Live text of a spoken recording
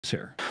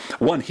here?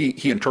 One,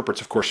 he interprets,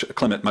 of course,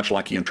 Clement much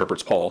like he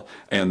interprets Paul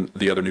and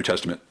the other New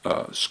Testament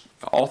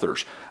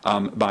authors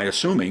by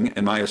assuming,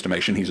 in my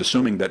estimation, he's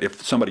assuming that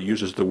if somebody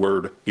uses the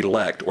word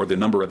elect or the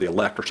number of the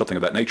elect or something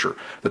of that nature,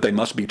 that they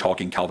must be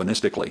talking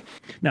Calvinistically.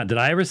 Now, did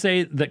I ever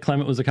say that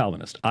Clement was a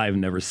Calvinist? I've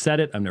never said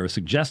it. I've never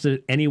suggested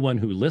it. Anyone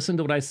who listened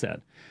to what I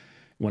said,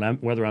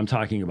 whether I'm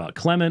talking about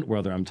Clement,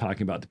 whether I'm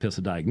talking about the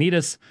Epistle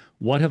Diognetus,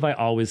 what have I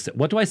always said?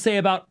 What do I say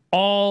about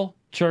all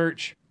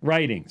church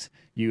writings?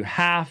 You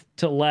have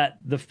to let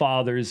the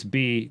fathers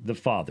be the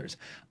fathers.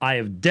 I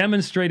have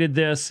demonstrated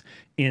this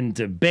in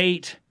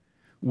debate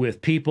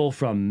with people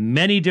from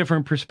many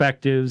different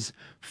perspectives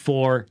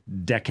for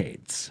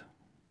decades.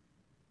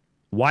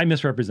 Why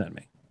misrepresent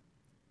me?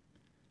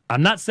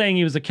 I'm not saying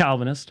he was a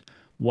Calvinist.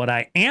 What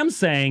I am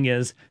saying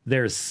is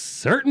there's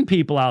certain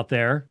people out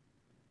there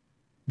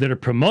that are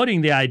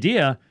promoting the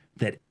idea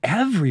that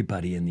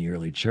everybody in the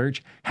early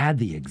church had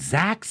the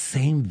exact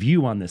same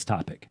view on this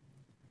topic.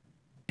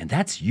 And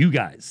that's you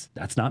guys.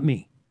 That's not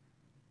me.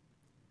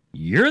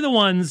 You're the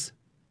ones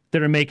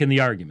that are making the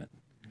argument.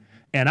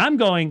 And I'm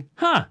going,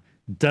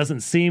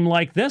 doesn't seem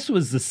like this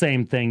was the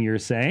same thing you're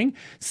saying.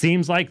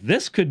 Seems like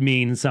this could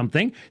mean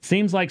something.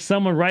 Seems like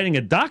someone writing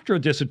a doctoral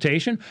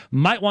dissertation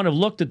might want to have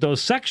looked at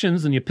those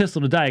sections in the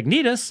Epistle to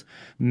Diognetus.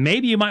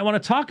 Maybe you might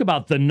want to talk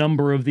about the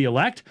number of the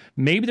elect.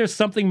 Maybe there's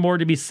something more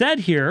to be said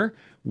here.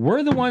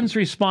 We're the ones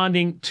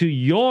responding to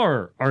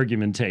your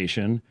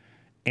argumentation,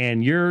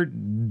 and you're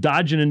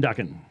dodging and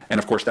ducking. And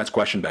of course, that's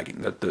question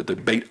begging. The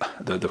debate,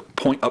 the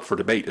point up for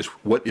debate is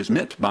what is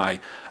meant by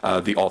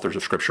the authors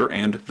of Scripture,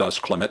 and thus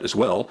Clement as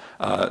well,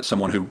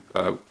 someone who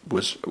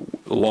was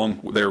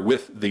along there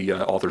with the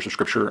authors of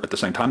Scripture at the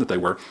same time that they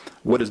were.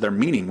 What is their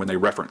meaning when they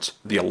reference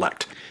the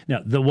elect?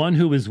 Now, the one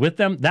who was with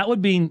them, that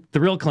would mean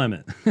the real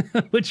Clement,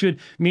 which would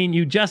mean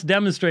you just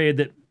demonstrated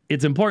that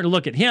it's important to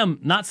look at him,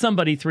 not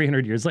somebody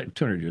 300 years later,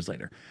 200 years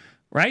later,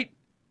 right?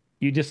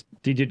 Did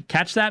you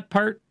catch that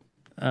part?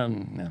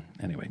 No.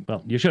 Anyway,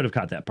 well, you should have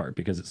caught that part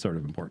because it's sort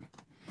of important.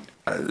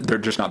 They're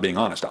just not being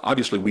honest.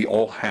 Obviously, we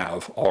all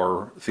have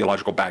our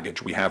theological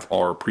baggage. We have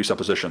our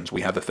presuppositions. We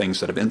have the things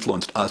that have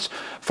influenced us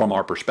from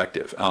our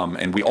perspective.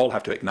 And we all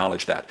have to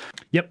acknowledge that.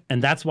 Yep.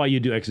 And that's why you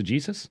do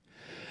exegesis.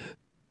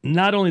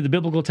 Not only the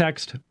biblical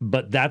text,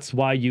 but that's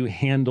why you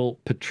handle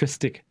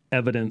patristic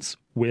evidence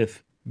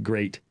with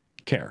great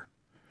care.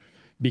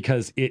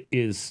 Because it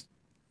is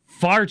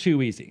far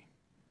too easy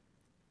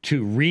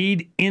to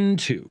read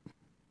into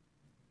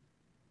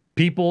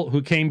people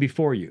who came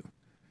before you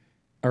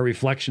a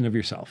reflection of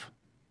yourself.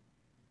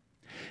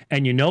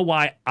 And you know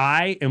why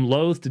I am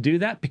loath to do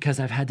that? Because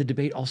I've had to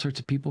debate all sorts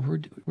of people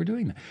who were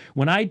doing that.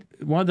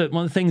 One of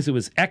the things that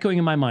was echoing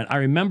in my mind, I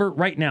remember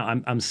right now,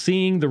 I'm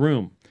seeing the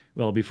room.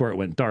 Well, before it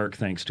went dark,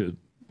 thanks to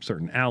a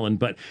certain Alan,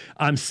 but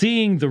I'm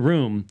seeing the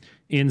room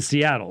in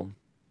Seattle.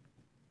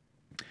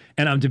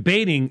 And I'm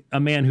debating a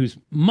man who's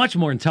much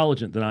more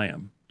intelligent than I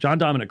am. John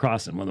Dominic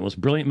Crossan, one of the most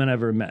brilliant men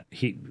I've ever met.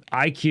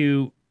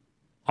 IQ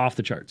off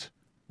the charts.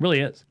 Really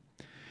is.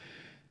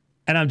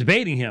 And I'm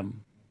debating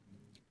him.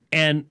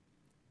 And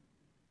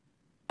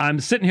I'm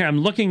sitting here, I'm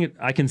looking at,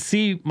 I can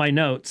see my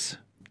notes.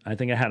 I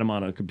think I had them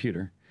on a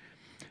computer.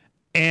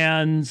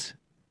 And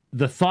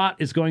the thought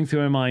is going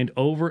through my mind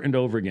over and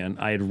over again.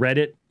 I had read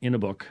it in a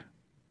book,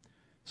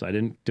 so I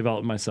didn't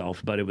develop it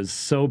myself, but it was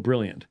so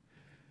brilliant.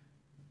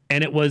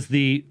 And it was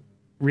the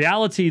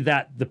reality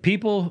that the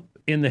people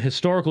in the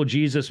historical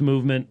Jesus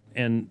movement,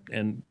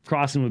 and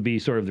Crossan would be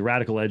sort of the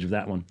radical edge of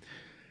that one,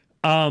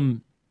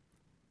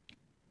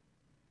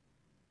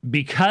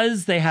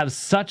 because they have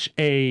such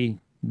a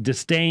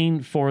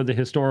disdain for the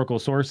historical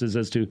sources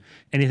as to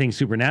anything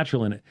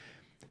supernatural in it,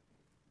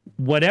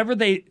 whatever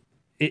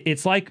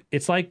it's like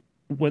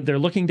when they're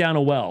looking down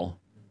a well,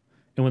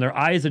 and when their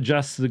eyes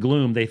adjust to the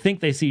gloom, they think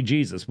they see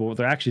Jesus, but what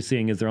they're actually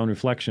seeing is their own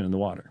reflection in the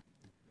water.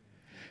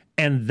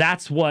 And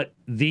that's what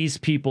these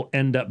people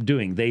end up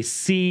doing. They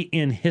see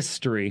in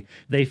history,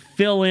 they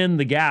fill in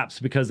the gaps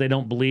because they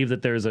don't believe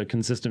that there's a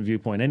consistent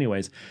viewpoint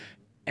anyways.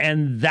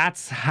 And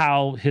that's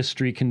how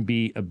history can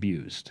be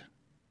abused.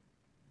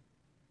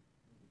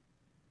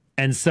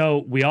 And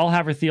so we all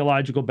have our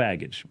theological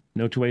baggage.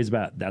 No two ways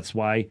about it. That's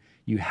why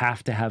you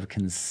have to have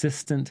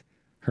consistent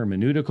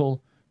hermeneutical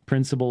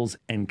principles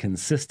and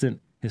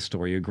consistent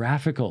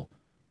historiographical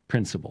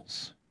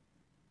principles.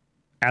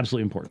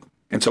 Absolutely important.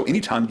 And so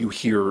anytime you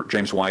hear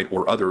James White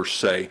or others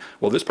say,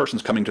 well, this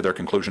person's coming to their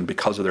conclusion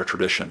because of their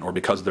tradition or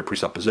because of their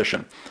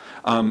presupposition,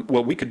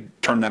 well, we could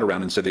turn that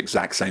around and say the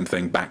exact same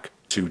thing back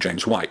to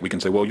James White. We can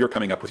say, well, you're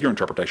coming up with your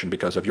interpretation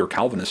because of your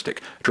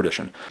Calvinistic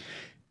tradition.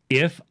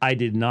 If I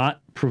did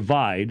not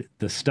provide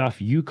the stuff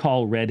you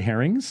call red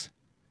herrings,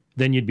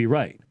 then you'd be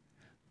right.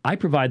 I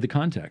provide the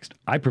context.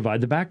 I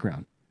provide the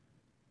background.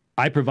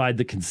 I provide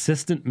the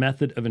consistent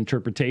method of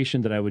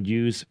interpretation that I would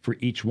use for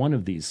each one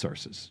of these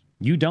sources.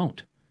 You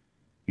don't.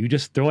 You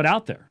just throw it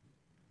out there.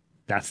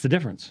 That's the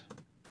difference.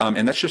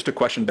 And that's just a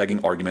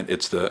question-begging argument.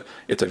 It's a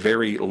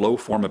very low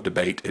form of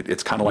debate.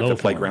 It's kind of like the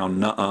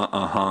playground,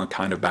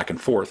 kind of back and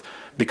forth.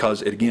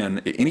 Because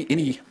again,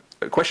 any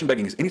question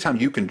begging is anytime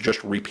you can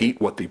just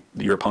repeat what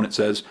your opponent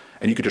says,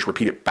 and you can just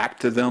repeat it back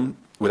to them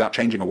without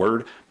changing a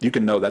word, you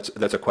can know that's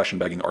a question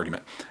begging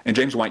argument. And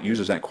James White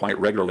uses that quite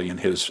regularly in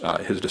his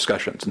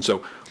discussions. And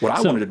so what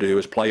I wanted to do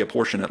is play a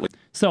portion at least.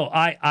 So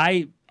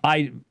I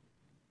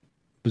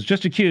was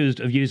just accused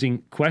of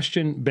using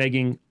question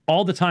begging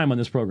all the time on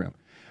this program.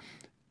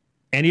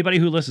 Anybody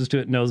who listens to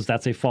it knows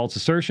that's a false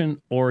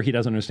assertion, or he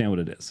doesn't understand what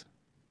it is.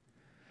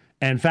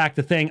 And in fact,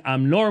 the thing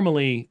I'm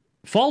normally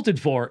faulted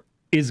for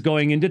is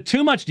going into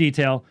too much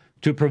detail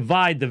to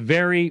provide the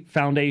very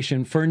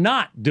foundation for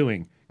not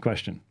doing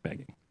question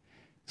begging.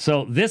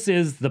 So this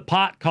is the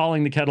pot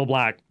calling the kettle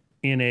black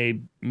in a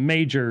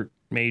major,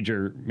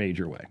 major,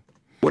 major way.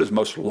 What is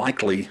most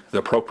likely the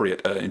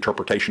appropriate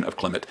interpretation of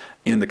Clement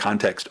in the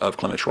context of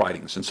Clement's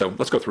writings? And so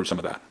let's go through some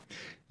of that.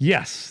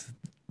 Yes,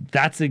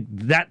 that's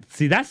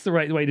the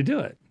right way to do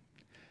it.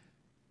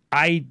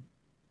 I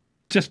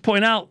just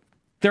point out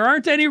there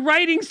aren't any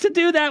writings to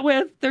do that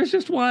with. There's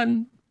just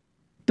one.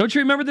 Don't you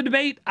remember the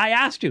debate? I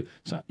asked you.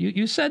 So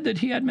you said that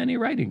he had many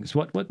writings.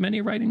 What many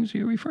writings are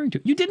you referring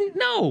to? You didn't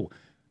know.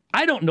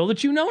 I don't know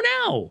that you know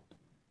now.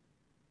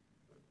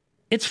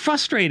 It's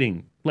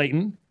frustrating,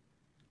 Leighton,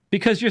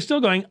 because you're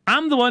still going,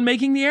 I'm the one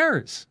making the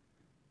errors.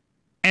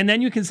 And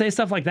then you can say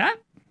stuff like that?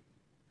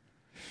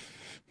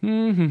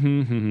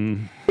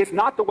 It's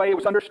not the way it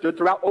was understood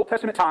throughout Old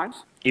Testament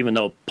times. Even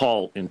though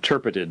Paul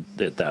interpreted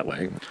it that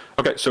way.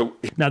 Okay, so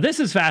now this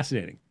is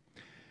fascinating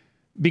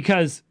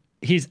because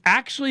he's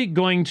actually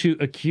going to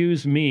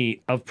accuse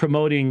me of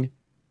promoting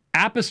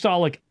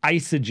apostolic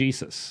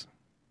eisegesis.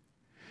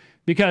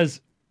 Because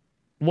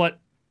what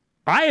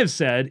I have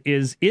said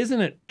is,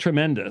 isn't it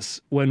tremendous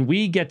when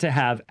we get to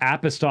have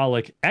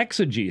apostolic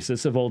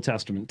exegesis of Old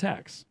Testament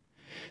texts?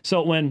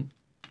 So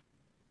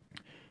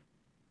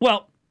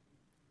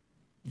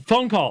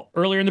phone call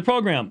earlier in the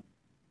program,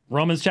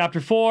 Romans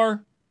chapter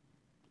 4,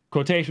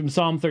 quotation from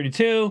Psalm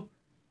 32,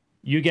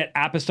 you get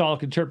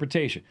apostolic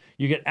interpretation.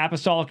 You get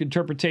apostolic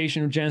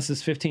interpretation of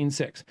Genesis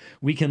 15:6.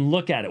 We can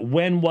look at it.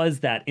 When was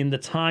that in the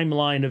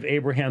timeline of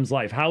Abraham's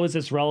life? How is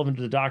this relevant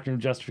to the doctrine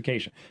of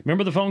justification?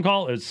 Remember the phone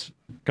call? It's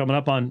coming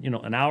up on,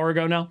 an hour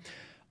ago now.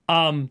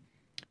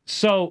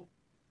 So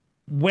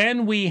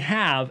when we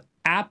have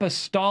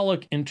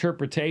apostolic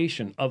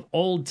interpretation of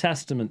Old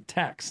Testament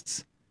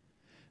texts,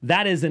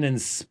 that is an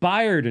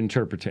inspired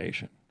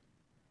interpretation.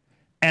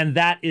 And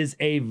that is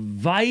a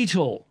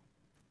vital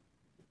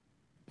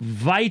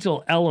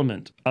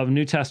element of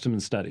New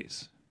Testament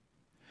studies.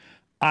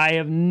 I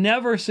have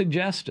never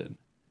suggested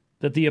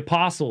that the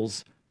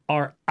apostles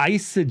are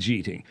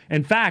eisegeting.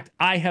 In fact,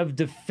 I have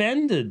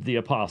defended the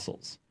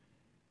apostles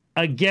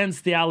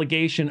against the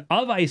allegation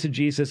of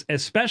eisegesis,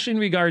 especially in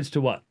regards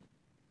to what?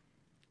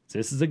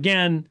 This is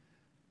again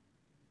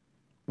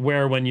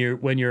where when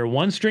you're a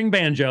one-string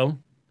banjo,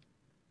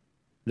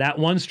 that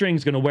one string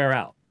is going to wear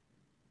out.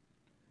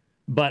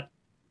 But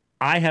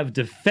I have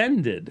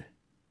defended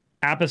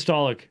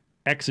apostolic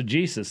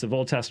exegesis of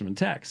Old Testament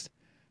text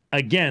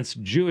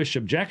against Jewish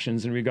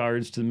objections in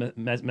regards to the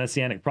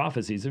messianic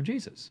prophecies of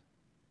Jesus.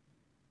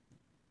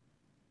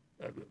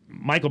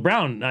 Michael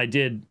Brown and I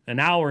did an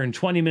hour and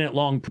 20-minute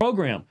long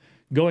program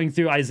going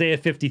through Isaiah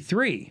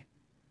 53.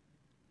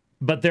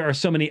 But there are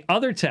so many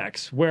other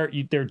texts where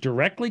they're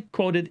directly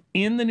quoted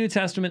in the New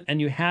Testament and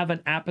you have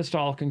an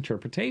apostolic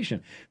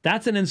interpretation.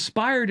 That's an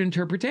inspired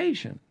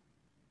interpretation.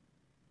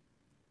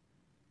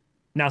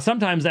 Now,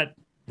 sometimes that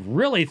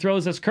really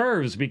throws us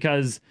curves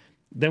because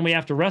then we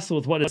have to wrestle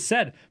with what is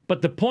said.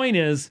 But the point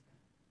is,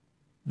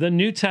 the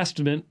New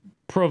Testament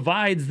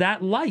provides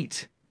that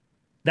light.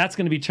 That's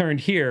going to be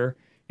turned here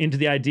into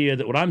the idea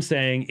that what I'm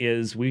saying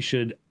is we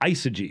should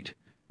eisegete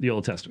the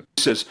Old Testament.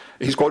 He says,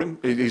 he's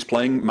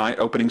playing my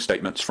opening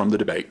statements from the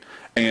debate.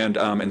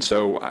 And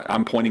so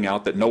I'm pointing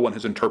out that no one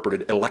has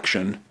interpreted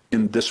election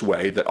in this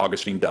way that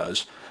Augustine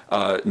does,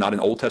 not in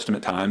Old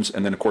Testament times.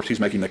 And then, of course, he's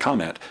making the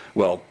comment,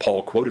 well,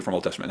 Paul quoted from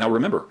Old Testament. Now,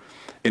 remember,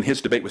 in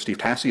his debate with Steve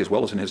Tassi, as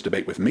well as in his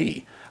debate with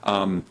me,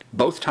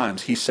 both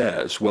times he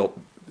says, well,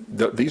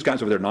 these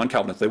guys over there,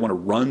 non-Calvinists, they want to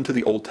run to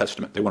the Old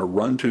Testament. They want to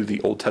run to the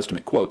Old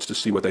Testament quotes to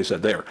see what they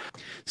said there.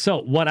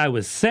 So what I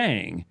was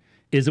saying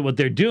is that what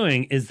they're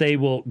doing is they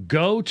will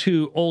go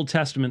to Old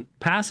Testament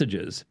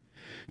passages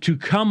to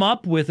come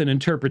up with an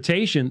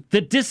interpretation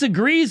that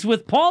disagrees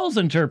with Paul's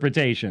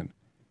interpretation.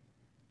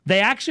 They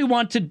actually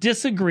want to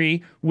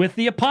disagree with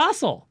the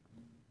apostle.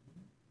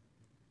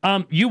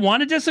 You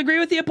want to disagree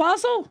with the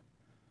apostle?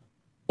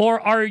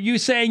 Or are you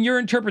saying your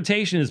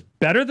interpretation is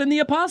better than the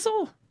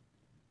apostle?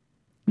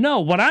 No,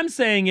 what I'm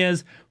saying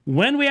is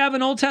when we have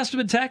an Old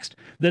Testament text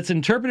that's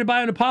interpreted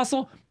by an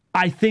apostle,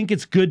 I think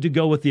it's good to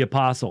go with the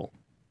apostle.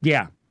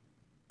 Yeah,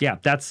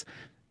 that's,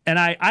 and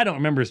I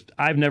don't remember,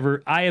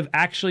 I have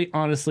actually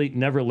honestly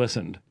never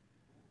listened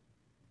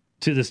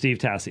to the Steve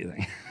Tassi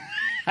thing.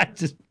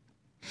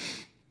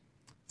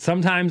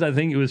 Sometimes I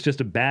think it was just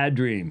a bad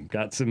dream.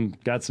 Got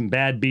some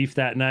bad beef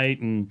that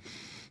night and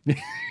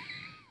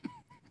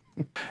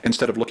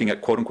instead of looking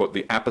at, quote unquote,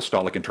 the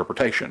apostolic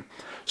interpretation.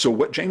 So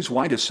what James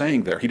White is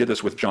saying there, he did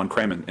this with John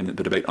Cramen in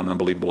the debate on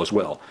Unbelievable as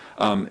well.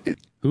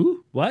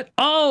 Who? What?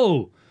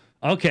 Oh,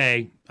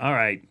 okay. All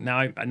right.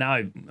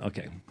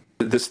 Okay.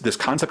 This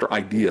concept or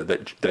idea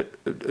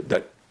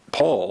that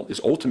Paul is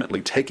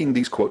ultimately taking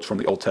these quotes from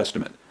the Old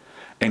Testament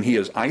and he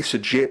is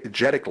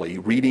eisegetically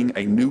reading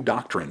a new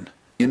doctrine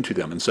into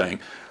them and saying,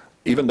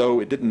 even though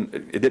it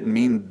didn't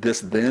mean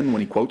this then when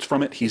he quotes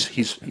from it,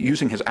 he's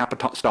using his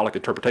apostolic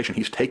interpretation.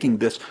 He's taking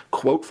this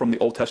quote from the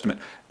Old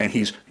Testament and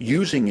he's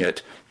using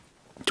it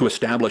to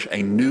establish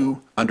a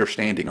new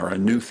understanding or a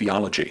new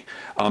theology.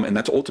 And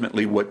that's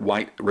ultimately what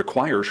White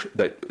requires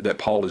that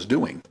Paul is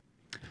doing.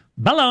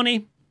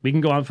 Baloney. We can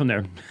go on from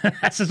there.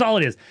 That's just all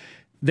it is.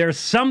 There's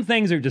some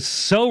things that are just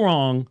so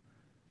wrong,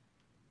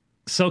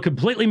 so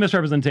completely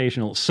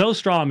misrepresentational, so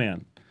straw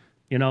man.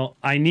 You know,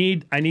 I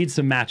need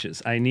some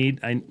matches.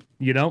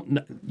 You're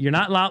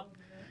not allowed.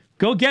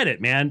 Go get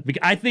it, man.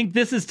 I think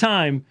this is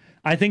time.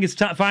 I think it's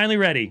finally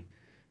ready.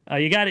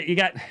 You got it. You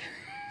got.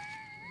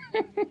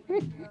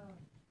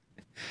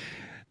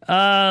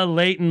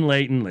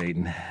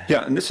 Leighton.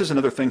 Yeah, and this is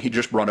another thing he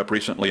just brought up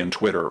recently in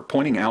Twitter,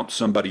 pointing out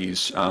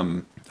somebody's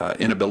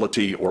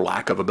inability or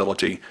lack of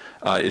ability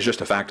is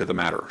just a fact of the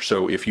matter.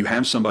 So if you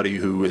have somebody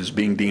who is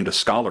being deemed a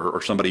scholar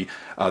or somebody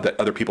that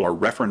other people are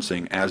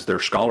referencing as their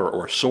scholar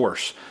or a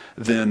source,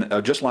 then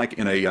just like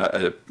in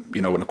a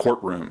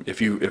courtroom, if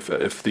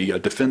the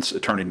defense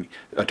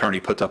attorney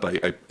puts up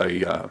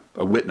a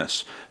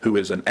witness who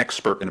is an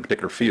expert in a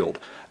particular field,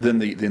 then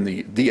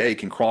the DA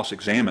can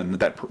cross-examine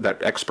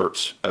that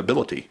expert's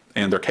ability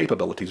and their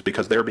capabilities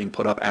because they're being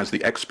put up as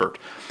the expert.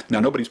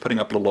 Now, nobody's putting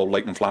up little old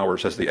Leighton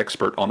Flowers as the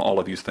expert on all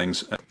of these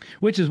things.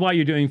 Which is why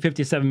you're doing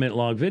 57-minute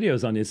long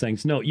videos on these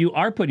things. No, you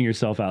are putting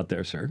yourself out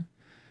there, sir,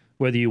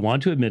 whether you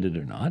want to admit it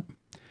or not.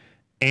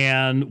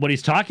 And what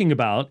he's talking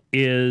about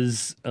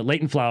is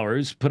Leighton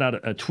Flowers put out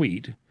a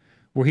tweet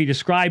where he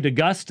described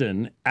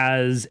Augustine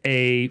as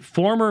a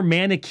former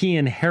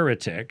Manichaean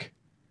heretic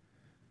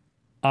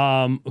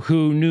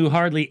who knew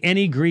hardly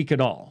any Greek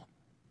at all.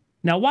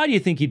 Now, why do you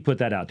think he'd put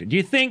that out there? Do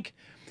you think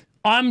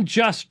I'm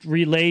just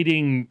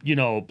relating,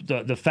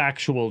 the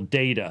factual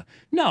data?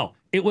 No,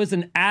 it was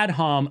an ad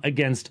hom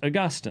against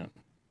Augustine.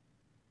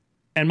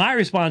 And my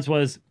response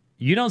was,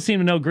 you don't seem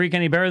to know Greek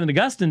any better than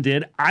Augustine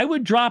did. I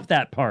would drop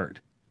that part.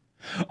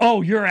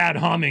 Oh, you're ad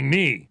homing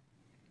me.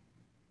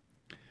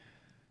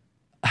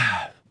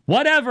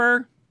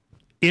 Whatever.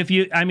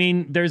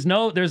 There's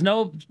no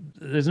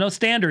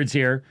standards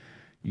here.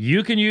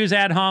 You can use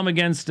ad hom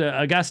against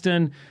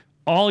Augustine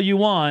all you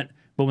want,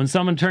 but when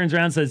someone turns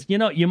around and says,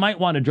 you might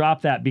want to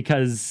drop that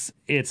because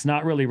it's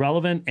not really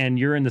relevant and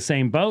you're in the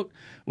same boat,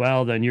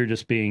 well, then you're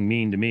just being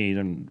mean to me.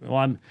 And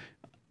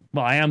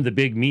I am the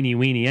big meanie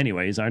weenie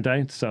anyways, aren't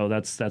I? So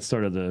that's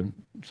sort of the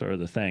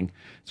thing.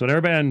 It's what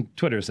everybody on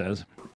Twitter says.